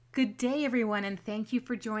Good day, everyone, and thank you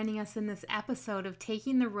for joining us in this episode of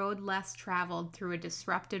Taking the Road Less Traveled Through a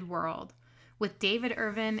Disrupted World with David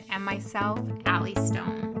Irvin and myself, Allie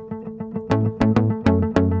Stone.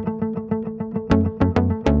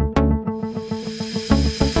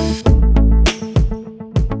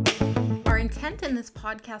 Our intent in this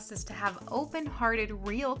podcast is to have open-hearted,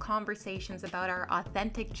 real conversations about our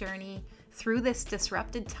authentic journey through this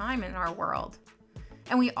disrupted time in our world.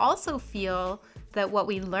 And we also feel that what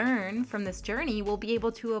we learn from this journey will be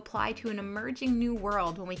able to apply to an emerging new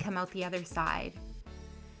world when we come out the other side.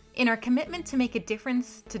 In our commitment to make a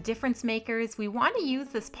difference to difference makers, we want to use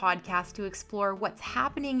this podcast to explore what's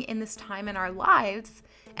happening in this time in our lives,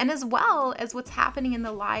 and as well as what's happening in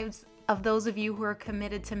the lives of those of you who are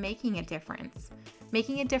committed to making a difference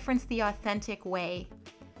the authentic way.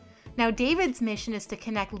 Now, David's mission is to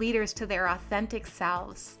connect leaders to their authentic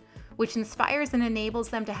selves, which inspires and enables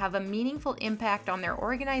them to have a meaningful impact on their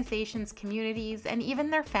organizations, communities, and even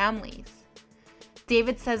their families.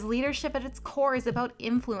 David says leadership at its core is about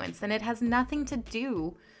influence, and it has nothing to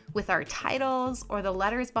do with our titles or the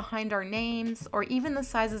letters behind our names or even the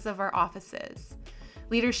sizes of our offices.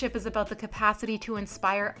 Leadership is about the capacity to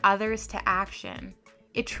inspire others to action.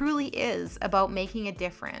 It truly is about making a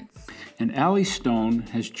difference. And Allie Stone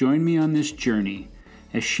has joined me on this journey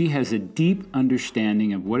as she has a deep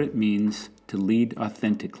understanding of what it means to lead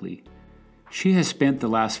authentically. She has spent the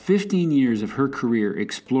last 15 years of her career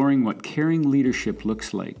exploring what caring leadership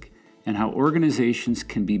looks like and how organizations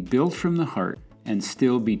can be built from the heart and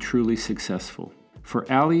still be truly successful. For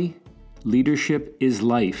Allie, leadership is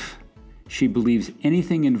life. She believes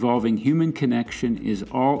anything involving human connection is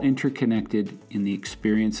all interconnected in the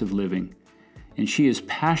experience of living. And she is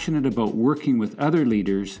passionate about working with other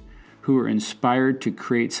leaders who are inspired to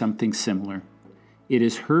create something similar. It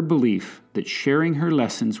is her belief that sharing her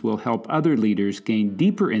lessons will help other leaders gain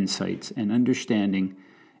deeper insights and understanding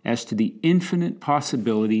as to the infinite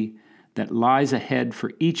possibility that lies ahead for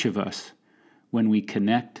each of us when we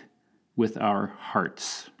connect with our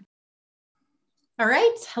hearts. All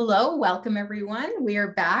right. Hello. Welcome, everyone. We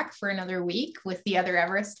are back for another week with the Other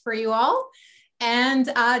Everest for you all.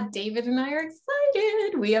 And David and I are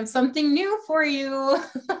excited. We have something new for you.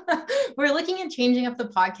 We're looking at changing up the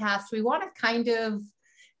podcast. We want to kind of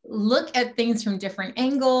look at things from different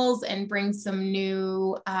angles and bring some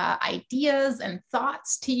new ideas and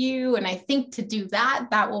thoughts to you. And I think to do that,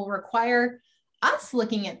 that will require us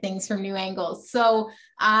looking at things from new angles. So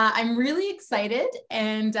I'm really excited,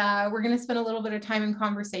 and we're going to spend a little bit of time in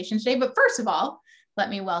conversation today. But first of all, let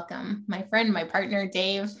me welcome my friend, my partner,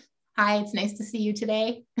 Dave. Hi, it's nice to see you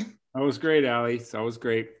today. That was great, Allie. It's always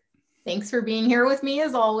great. Thanks for being here with me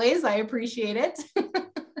as always. I appreciate it.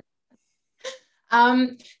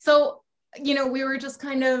 So, we were just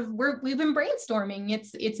we've been brainstorming.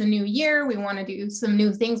 It's a new year. We want to do some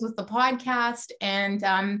new things with the podcast.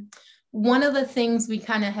 And one of the things we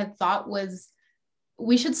kind of had thought was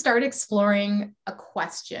we should start exploring a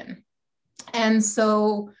question. And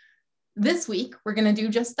so this week, we're going to do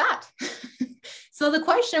just that. So the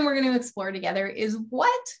question we're going to explore together is,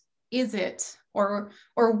 what is it, or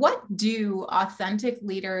what do authentic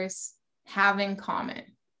leaders have in common?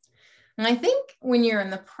 And I think when you're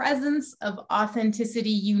in the presence of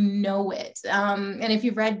authenticity, you know it. And if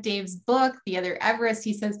you've read Dave's book, The Other Everest,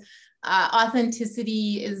 he says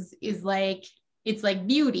authenticity is like, it's like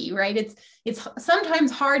beauty, right? It's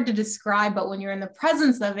sometimes hard to describe, but when you're in the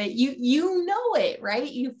presence of it, you know it, right?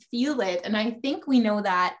 You feel it. And I think we know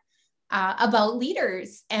that about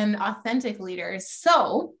leaders and authentic leaders.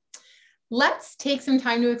 So let's take some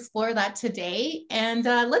time to explore that today, and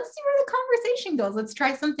let's see where the conversation goes. Let's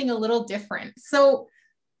try something a little different. So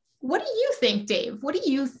what do you think, Dave? What do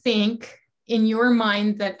you think in your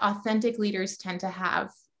mind that authentic leaders tend to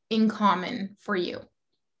have in common for you?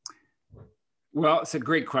 Well, it's a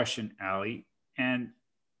great question, Allie. And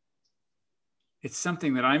it's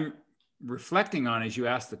something that I'm reflecting on as you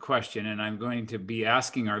ask the question, and I'm going to be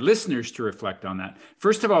asking our listeners to reflect on that.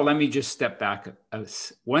 First of all, let me just step back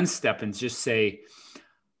one step and just say,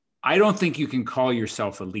 I don't think you can call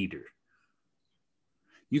yourself a leader.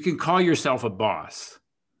 You can call yourself a boss,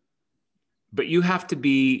 but you have to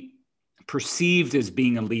be perceived as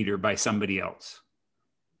being a leader by somebody else.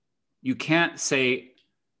 You can't say,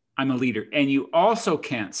 I'm a leader. And you also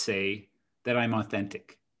can't say that I'm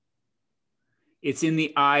authentic. It's in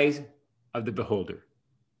the eyes of the beholder.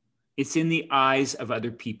 It's in the eyes of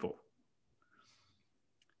other people.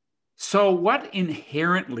 So what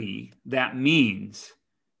inherently that means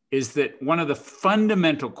is that one of the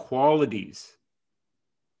fundamental qualities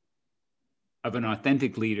of an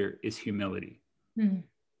authentic leader is humility.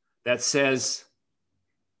 That says,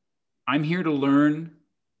 I'm here to learn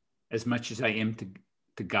as much as I am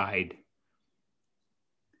to guide.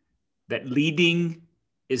 That leading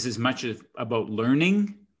is as much about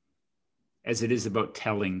learning as it is about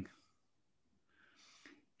telling.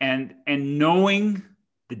 And knowing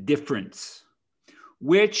the difference,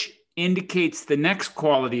 which indicates the next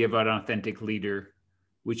quality of an authentic leader,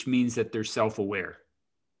 which means that they're self-aware,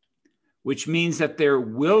 which means that they're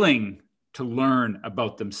willing to learn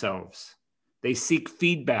about themselves. They seek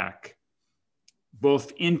feedback,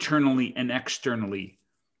 both internally and externally.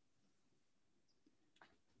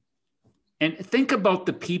 And think about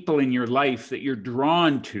the people in your life that you're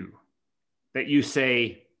drawn to, that you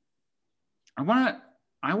say, I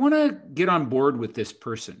want to get on board with this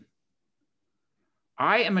person.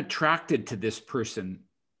 I am attracted to this person.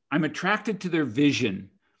 I'm attracted to their vision.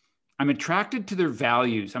 I'm attracted to their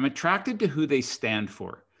values. I'm attracted to who they stand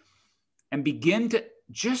for. And begin to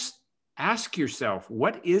just ask yourself,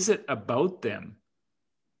 what is it about them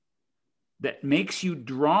that makes you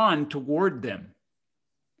drawn toward them?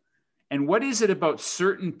 And what is it about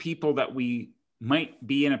certain people that we might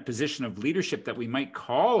be in a position of leadership that we might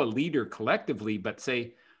call a leader collectively, but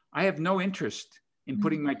say, I have no interest in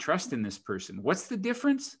putting my trust in this person? What's the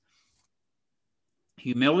difference?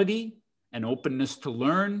 Humility and openness to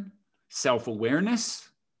learn, self-awareness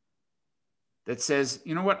that says,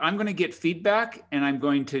 you know what, I'm going to get feedback and I'm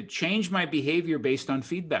going to change my behavior based on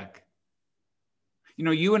feedback. You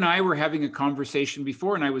know, you and I were having a conversation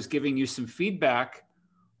before, and I was giving you some feedback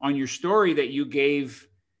on your story that you gave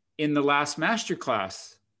in the last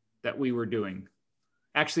masterclass that we were doing.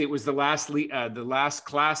 Actually, it was the last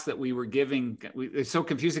class that we were giving. It's so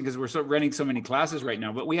confusing because we're running so many classes right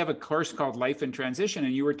now, but we have a course called Life in Transition,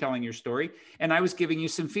 and you were telling your story and I was giving you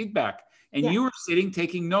some feedback, and you were sitting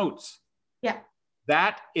taking notes. Yeah.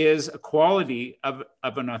 That is a quality of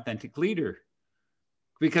an authentic leader,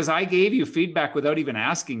 because I gave you feedback without even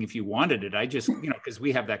asking if you wanted it. I just, because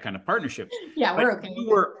we have that kind of partnership. Yeah, we're okay. You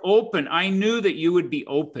were open. I knew that you would be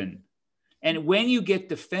open. And when you get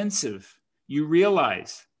defensive, you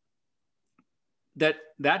realize that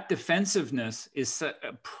defensiveness is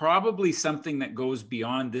probably something that goes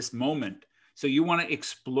beyond this moment. So you want to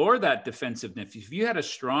explore that defensiveness. If you had a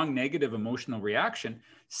strong negative emotional reaction,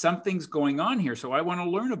 something's going on here. So I want to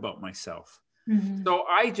learn about myself. Mm-hmm. So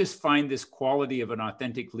I just find this quality of an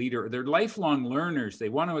authentic leader. They're lifelong learners. They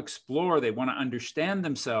want to explore. They want to understand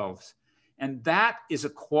themselves. And that is a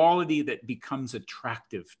quality that becomes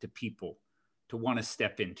attractive to people to want to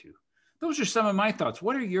step into. Those are some of my thoughts.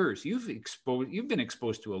 What are yours? You've been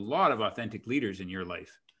exposed to a lot of authentic leaders in your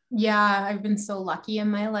life. Yeah, I've been so lucky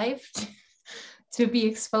in my life to be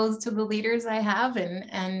exposed to the leaders I have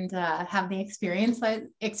and have the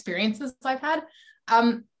experiences I've had.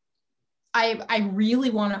 I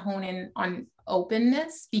really want to hone in on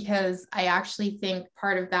openness, because I actually think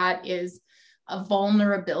part of that is a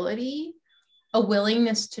vulnerability, a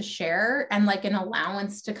willingness to share, and like an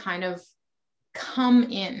allowance to kind of come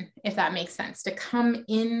in, if that makes sense, to come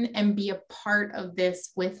in and be a part of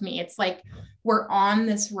this with me. It's like we're on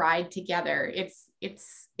this ride together.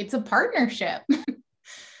 It's a partnership.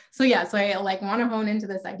 So I like want to hone into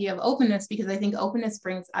this idea of openness, because I think openness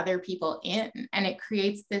brings other people in, and it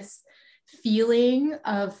creates this feeling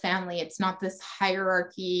of family. It's not this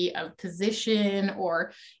hierarchy of position,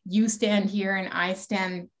 or you stand here and I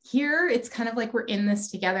stand here. It's kind of like we're in this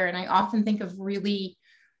together. And I often think of really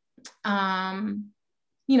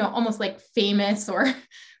almost like famous or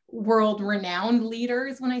world-renowned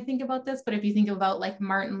leaders when I think about this. But if you think about like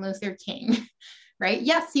Martin Luther King, right?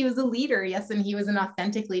 Yes, he was a leader. Yes, and he was an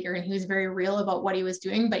authentic leader, and he was very real about what he was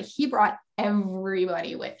doing, but he brought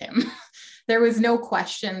everybody with him. There was no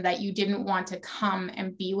question that you didn't want to come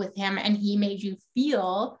and be with him, and he made you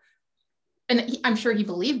feel, and I'm sure he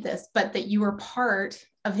believed this, but that you were part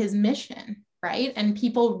of his mission, right? And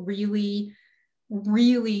people really,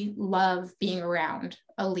 really love being around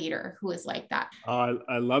a leader who is like that.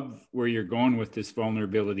 I love where you're going with this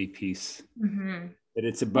vulnerability piece. Mm-hmm. That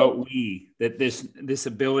it's about that this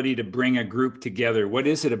ability to bring a group together. What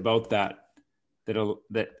is it about that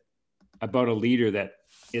about a leader that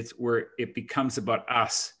it's where it becomes about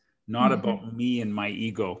us, not about me and my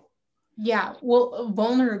ego? Yeah, well,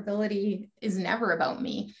 vulnerability is never about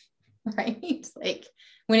me, right? Like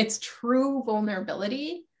when it's true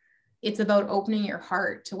vulnerability, it's about opening your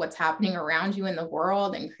heart to what's happening around you in the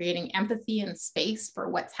world and creating empathy and space for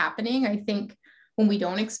what's happening. I think when we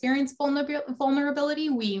don't experience vulnerability,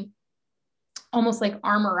 we almost like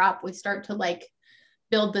armor up. We start to like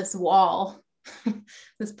build this wall,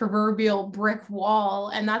 this proverbial brick wall.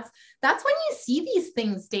 And that's when you see these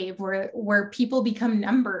things, Dave, where people become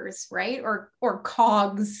numbers, right? Or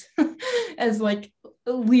cogs as like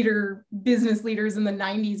business leaders in the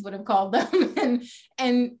 90s would have called them.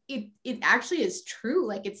 And it actually is true.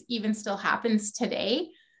 Like it's even still happens today,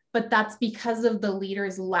 but that's because of the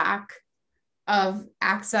leaders' lack of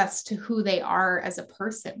access to who they are as a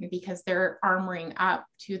person, because they're armoring up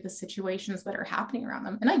to the situations that are happening around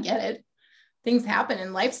them. And I get it. Things happen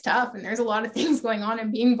and life's tough and there's a lot of things going on,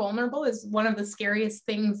 and being vulnerable is one of the scariest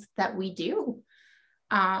things that we do.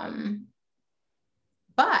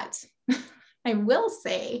 But I will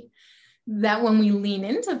say that when we lean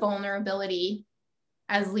into vulnerability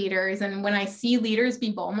as leaders, and when I see leaders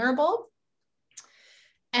be vulnerable,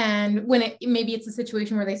 and when maybe it's a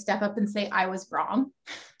situation where they step up and say, I was wrong,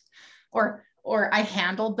 or I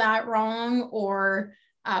handled that wrong, or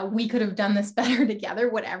we could have done this better together,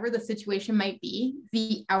 whatever the situation might be,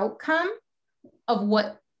 the outcome of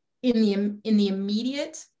what in the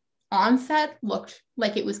immediate onset looked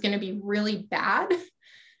like it was going to be really bad.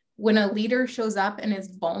 When a leader shows up and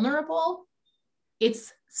is vulnerable,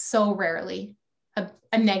 it's so rarely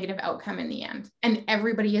a negative outcome in the end. And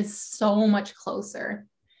everybody is so much closer.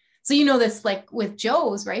 So you know this like with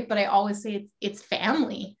Joe's, right? But I always say it's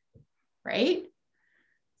family, right?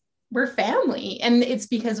 We're family. And it's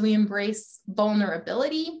because we embrace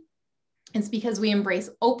vulnerability. It's because we embrace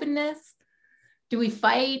openness. Do we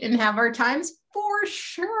fight and have our times? For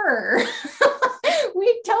sure.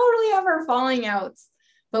 We totally have our falling outs,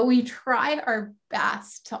 but we try our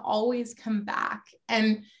best to always come back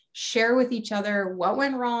and share with each other what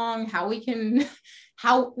went wrong, how we can,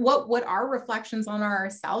 what our reflections on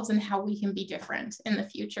ourselves, and how we can be different in the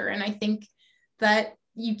future. And I think that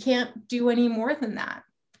you can't do any more than that.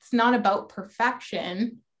 It's not about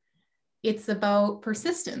perfection. It's about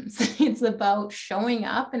persistence. It's about showing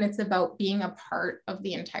up, and it's about being a part of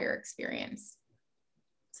the entire experience.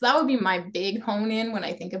 So that would be my big hone in when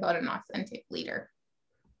I think about an authentic leader.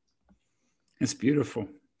 That's beautiful.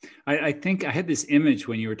 I think I had this image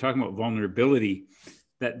when you were talking about vulnerability,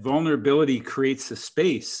 that vulnerability creates a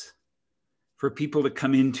space for people to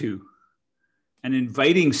come into, an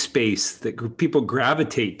inviting space that people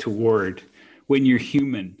gravitate toward when you're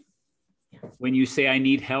human. When you say, I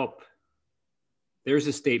need help, there's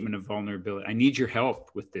a statement of vulnerability. I need your help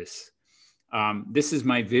with this. This is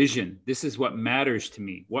my vision. This is what matters to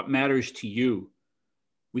me. What matters to you?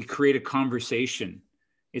 We create a conversation.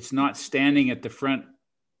 It's not standing at the front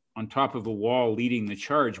on top of a wall leading the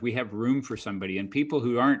charge. We have room for somebody. And people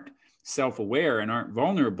who aren't self-aware and aren't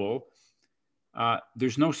vulnerable,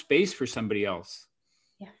 there's no space for somebody else.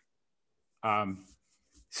 Yeah.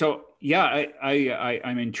 So yeah,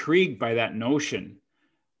 I'm intrigued by that notion.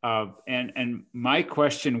 And my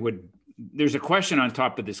question there's a question on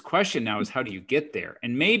top of this question now, is how do you get there?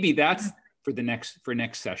 And maybe that's for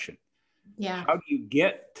next session. Yeah. How do you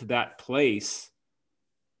get to that place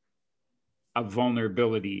of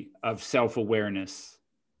vulnerability, of self-awareness,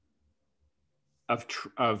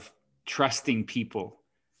 of trusting people,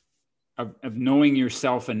 of knowing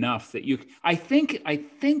yourself enough that I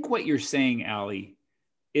think what you're saying, Allie,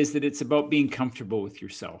 is that it's about being comfortable with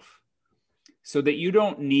yourself, so that you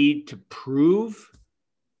don't need to prove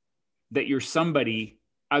that you're somebody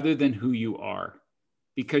other than who you are,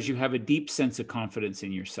 because you have a deep sense of confidence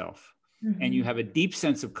in yourself. Mm-hmm. And you have a deep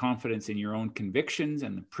sense of confidence in your own convictions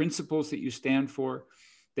and the principles that you stand for,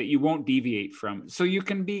 that you won't deviate from. So you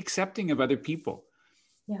can be accepting of other people.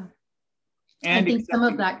 Yeah. And I think some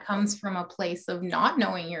of that comes from a place of not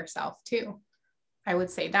knowing yourself too. I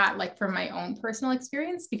would say that, like, from my own personal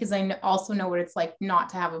experience, because I also know what it's like not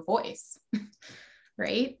to have a voice.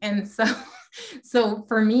 Right. And so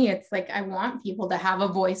for me, it's like, I want people to have a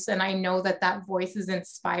voice. And I know that voice is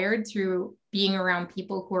inspired through being around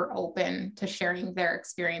people who are open to sharing their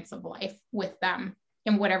experience of life with them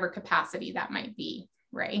in whatever capacity that might be.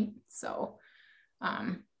 Right. So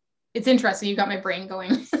it's interesting. You got my brain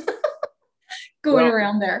going,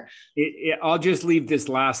 around there. I'll just leave this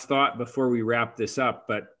last thought before we wrap this up.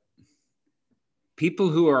 But people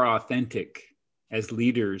who are authentic as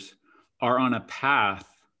leaders are on a path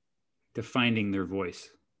to finding their voice.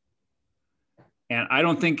 And I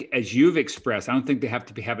don't think, as you've expressed, I don't think they have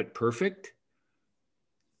to have it perfect,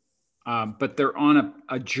 but they're on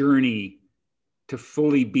a journey to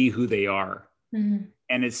fully be who they are. Mm-hmm.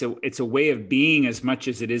 And it's a way of being as much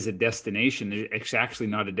as it is a destination. It's actually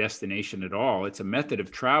not a destination at all. It's a method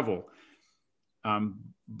of travel.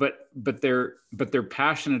 But they're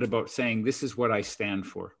passionate about saying, this is what I stand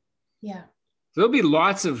for. Yeah. There'll be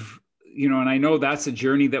lots of, and I know that's a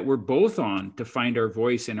journey that we're both on, to find our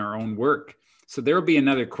voice in our own work. So there'll be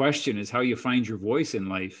another question, is how you find your voice in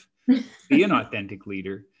life, be an authentic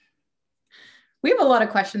leader. We have a lot of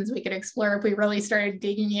questions we could explore if we really started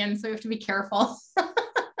digging in, so we have to be careful.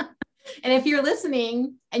 And if you're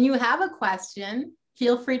listening and you have a question,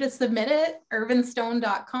 feel free to submit it,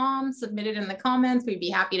 irvinstone.com, submit it in the comments. We'd be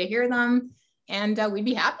happy to hear them. And we'd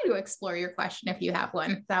be happy to explore your question if you have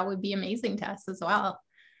one. That would be amazing to us as well.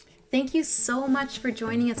 Thank you so much for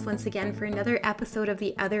joining us once again for another episode of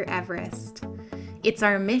The Other Everest. It's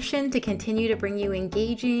our mission to continue to bring you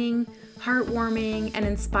engaging, heartwarming, and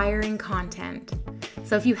inspiring content.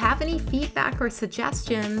 So if you have any feedback or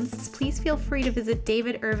suggestions, please feel free to visit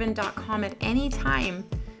davidirvin.com at any time,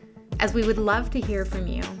 as we would love to hear from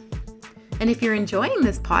you. And if you're enjoying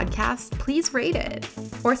this podcast, please rate it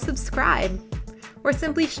or subscribe, or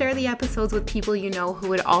simply share the episodes with people you know who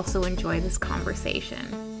would also enjoy this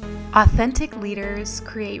conversation. Authentic leaders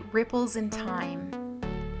create ripples in time.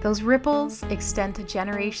 Those ripples extend to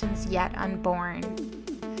generations yet unborn.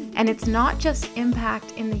 And it's not just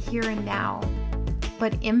impact in the here and now,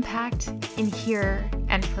 but impact in here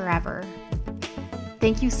and forever.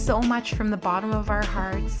 Thank you so much from the bottom of our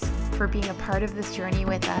hearts for being a part of this journey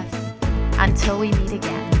with us. Until we meet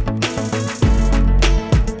again.